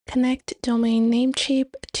Connect domain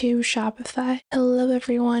Namecheap to Shopify. Hello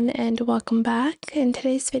everyone and welcome back. In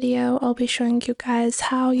today's video, I'll be showing you guys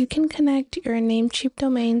how you can connect your Namecheap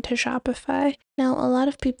domain to Shopify. Now, a lot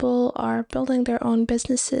of people are building their own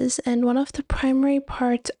businesses, and one of the primary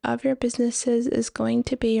parts of your businesses is going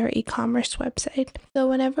to be your e-commerce website. So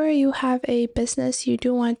whenever you have a business, you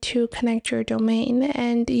do want to connect your domain,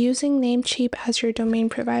 and using Namecheap as your domain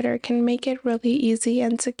provider can make it really easy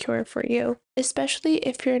and secure for you. Especially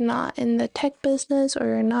if you're not in the tech business or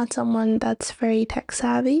you're not someone that's very tech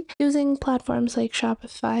savvy, using platforms like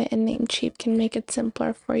Shopify and Namecheap can make it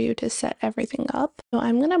simpler for you to set everything up. So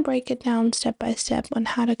I'm going to break it down step by step on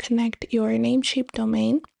how to connect your Namecheap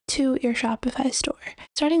domain to your Shopify store.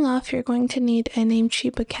 Starting off, you're going to need a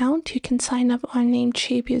Namecheap account. You can sign up on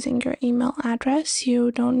Namecheap using your email address.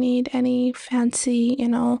 You don't need any fancy,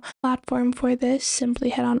 platform for this. Simply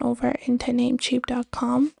head on over into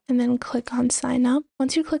namecheap.com and then click on sign up.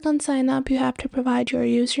 Once you click on sign up, you have to provide your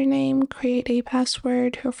username, create a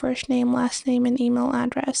password, your first name, last name, and email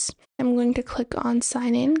address. I'm going to click on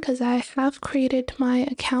sign in because I have created my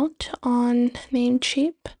account on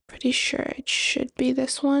Namecheap. Pretty sure it should be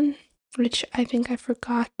this one, which I think I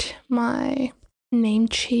forgot my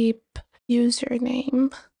Namecheap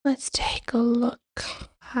username. Let's take a look.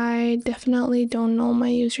 I definitely don't know my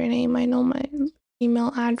username. I know my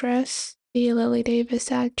email address,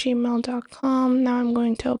 lilydavis@gmail.com. Now I'm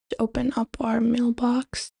going to open up our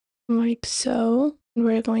mailbox like so.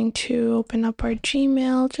 We're going to open up our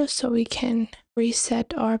Gmail just so we can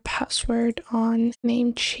reset our password on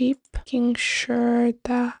Namecheap, making sure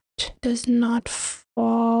that does not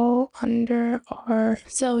fall under our...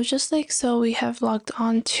 So just like so, we have logged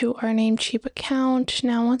on to our Namecheap account.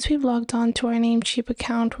 Now, once we've logged on to our Namecheap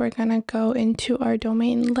account, we're going to go into our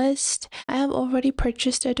domain list. I have already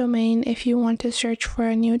purchased a domain. If you want to search for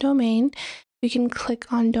a new domain, you can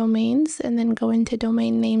click on domains and then go into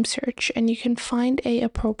domain name search, and you can find a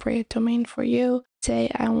appropriate domain for you.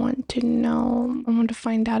 Say I want to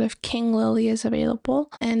find out if King Lily is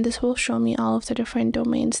available, and this will show me all of the different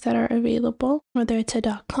domains that are available, whether it's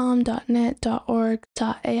a .com, .net, .org,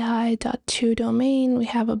 .ai, .to domain. We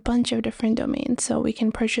have a bunch of different domains, so we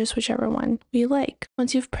can purchase whichever one we like.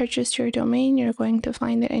 Once you've purchased your domain, you're going to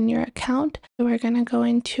find it in your account. So we're going to go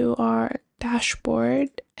into our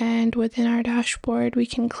dashboard, and within our dashboard we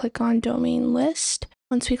can click on domain list.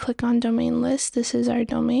 Once we click on domain list, this is our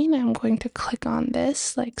domain. I'm going to click on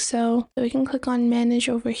this like so. So we can click on manage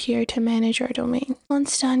over here to manage our domain.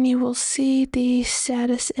 Once done, you will see the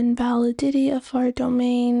status and validity of our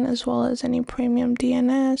domain, as well as any premium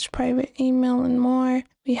DNS, private email, and more.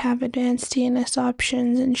 We have advanced DNS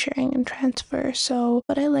options and sharing and transfer. So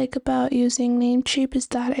what I like about using Namecheap is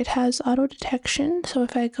that it has auto detection. So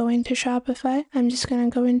if I go into Shopify, I'm just going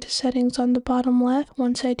to go into settings on the bottom left.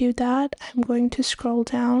 Once I do that, I'm going to scroll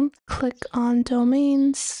down, click on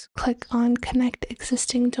domains, click on connect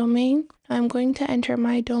existing domain. I'm going to enter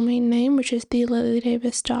my domain name, which is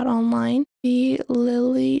thelilydavis.online,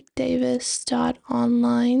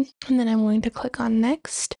 thelilydavis.online, and then I'm going to click on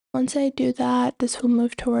next. Once I do that, this will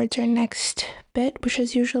move towards our next bit, which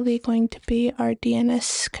is usually going to be our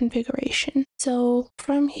DNS configuration. So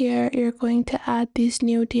from here, you're going to add these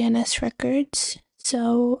new DNS records.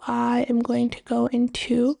 So I am going to go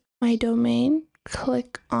into my domain,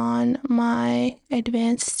 click on my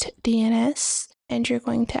advanced DNS, and you're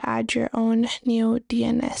going to add your own new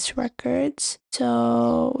DNS records.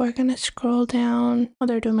 So we're going to scroll down,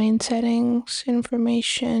 other domain settings,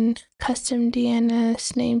 information, custom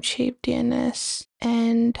DNS, Namecheap DNS,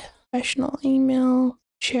 and professional email,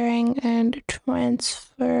 sharing and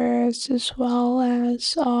transfers, as well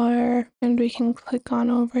as and we can click on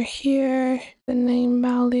over here, the name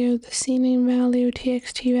value, the CNAME value,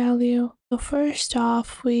 TXT value. So first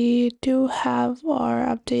off, we do have our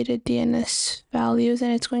updated DNS values,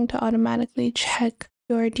 and it's going to automatically check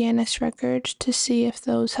your DNS records to see if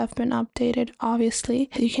those have been updated. Obviously,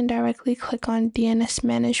 you can directly click on DNS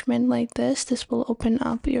management like this. This will open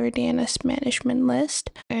up your DNS management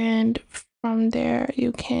list, and from there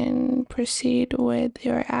you can proceed with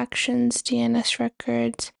your actions, DNS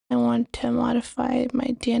records. I want to modify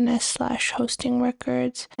my DNS/hosting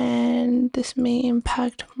records, and this may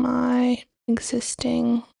impact my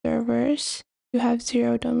existing servers. You have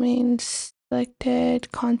 0 domains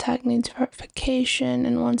selected, contact needs verification,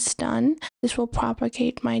 and once done, this will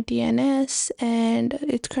propagate my DNS, and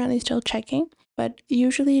it's currently still checking. But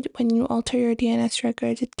usually when you alter your DNS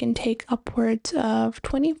records, it can take upwards of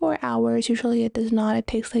 24 hours. Usually it does not. It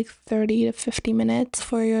takes like 30 to 50 minutes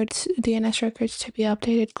for your DNS records to be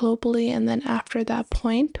updated globally. And then after that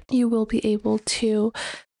point, you will be able to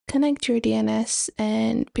connect your DNS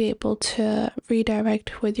and be able to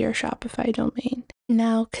redirect with your Shopify domain.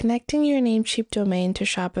 Now, connecting your Namecheap domain to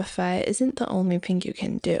Shopify isn't the only thing you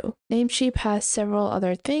can do. Namecheap has several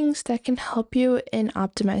other things that can help you in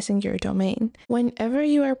optimizing your domain. Whenever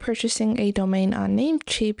you are purchasing a domain on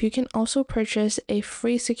Namecheap, you can also purchase a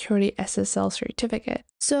free security SSL certificate.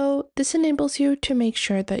 So this enables you to make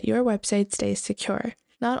sure that your website stays secure.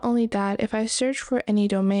 Not only that, if I search for any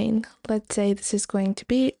domain, let's say this is going to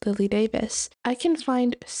be Lily Davis, I can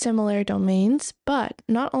find similar domains, but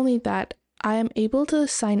not only that, I am able to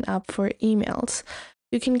sign up for emails.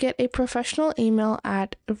 You can get a professional email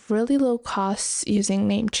at really low costs using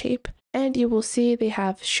Namecheap. And you will see they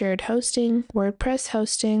have shared hosting, WordPress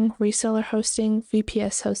hosting, reseller hosting,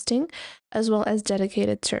 VPS hosting, as well as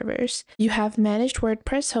dedicated servers. You have managed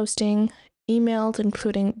WordPress hosting, emails,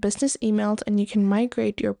 including business emails, and you can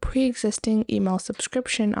migrate your pre-existing email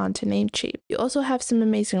subscription onto Namecheap. You also have some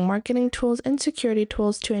amazing marketing tools and security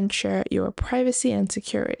tools to ensure your privacy and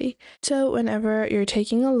security. So whenever you're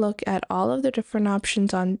taking a look at all of the different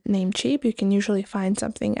options on Namecheap, you can usually find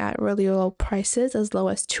something at really low prices, as low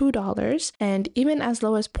as $2 and even as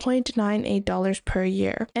low as $0.98 per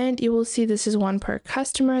year. And you will see this is one per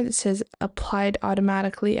customer. This is applied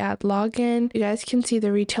automatically at login. You guys can see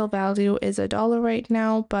the retail value is $1 right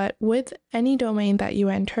now, but with any domain that you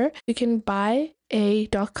enter, you can buy a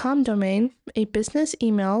 .com domain, a business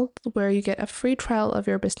email where you get a free trial of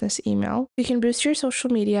your business email. You can boost your social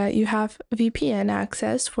media. You have VPN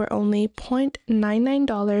access for only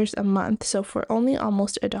 $0.99 a month, so for only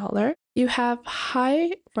almost $1. You have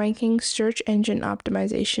high-ranking search engine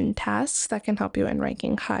optimization tasks that can help you in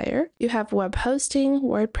ranking higher. You have web hosting,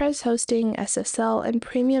 WordPress hosting, SSL, and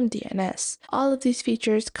premium DNS. All of these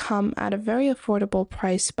features come at a very affordable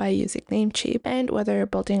price by using Namecheap. And whether you're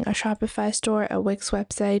building a Shopify store, a Wix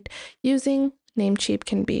website, using Namecheap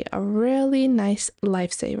can be a really nice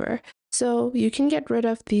lifesaver. So you can get rid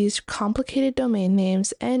of these complicated domain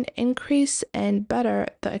names and increase and better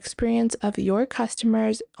the experience of your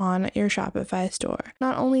customers on your Shopify store.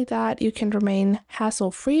 Not only that, you can remain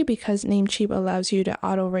hassle-free because Namecheap allows you to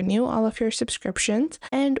auto-renew all of your subscriptions.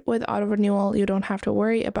 And with auto-renewal, you don't have to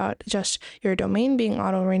worry about just your domain being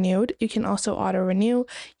auto-renewed. You can also auto-renew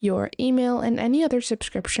your email and any other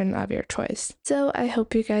subscription of your choice. So I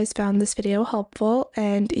hope you guys found this video helpful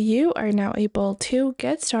and you are now able to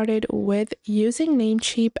get started with using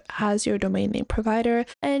Namecheap as your domain name provider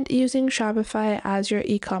and using Shopify as your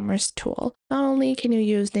e-commerce tool. Not only can you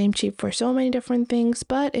use Namecheap for so many different things,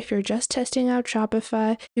 but if you're just testing out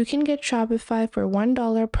Shopify, you can get Shopify for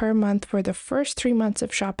 $1 per month for the first 3 months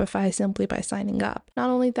of Shopify simply by signing up. Not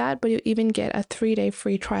only that, but you even get a 3-day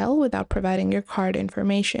free trial without providing your card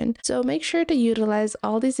information. So make sure to utilize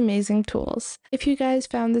all these amazing tools. If you guys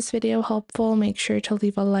found this video helpful, make sure to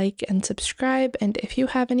leave a like and subscribe. And if you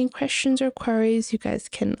have any questions or queries, you guys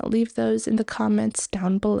can leave those in the comments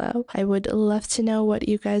down below. I would love to know what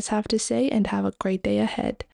you guys have to say and have a great day ahead.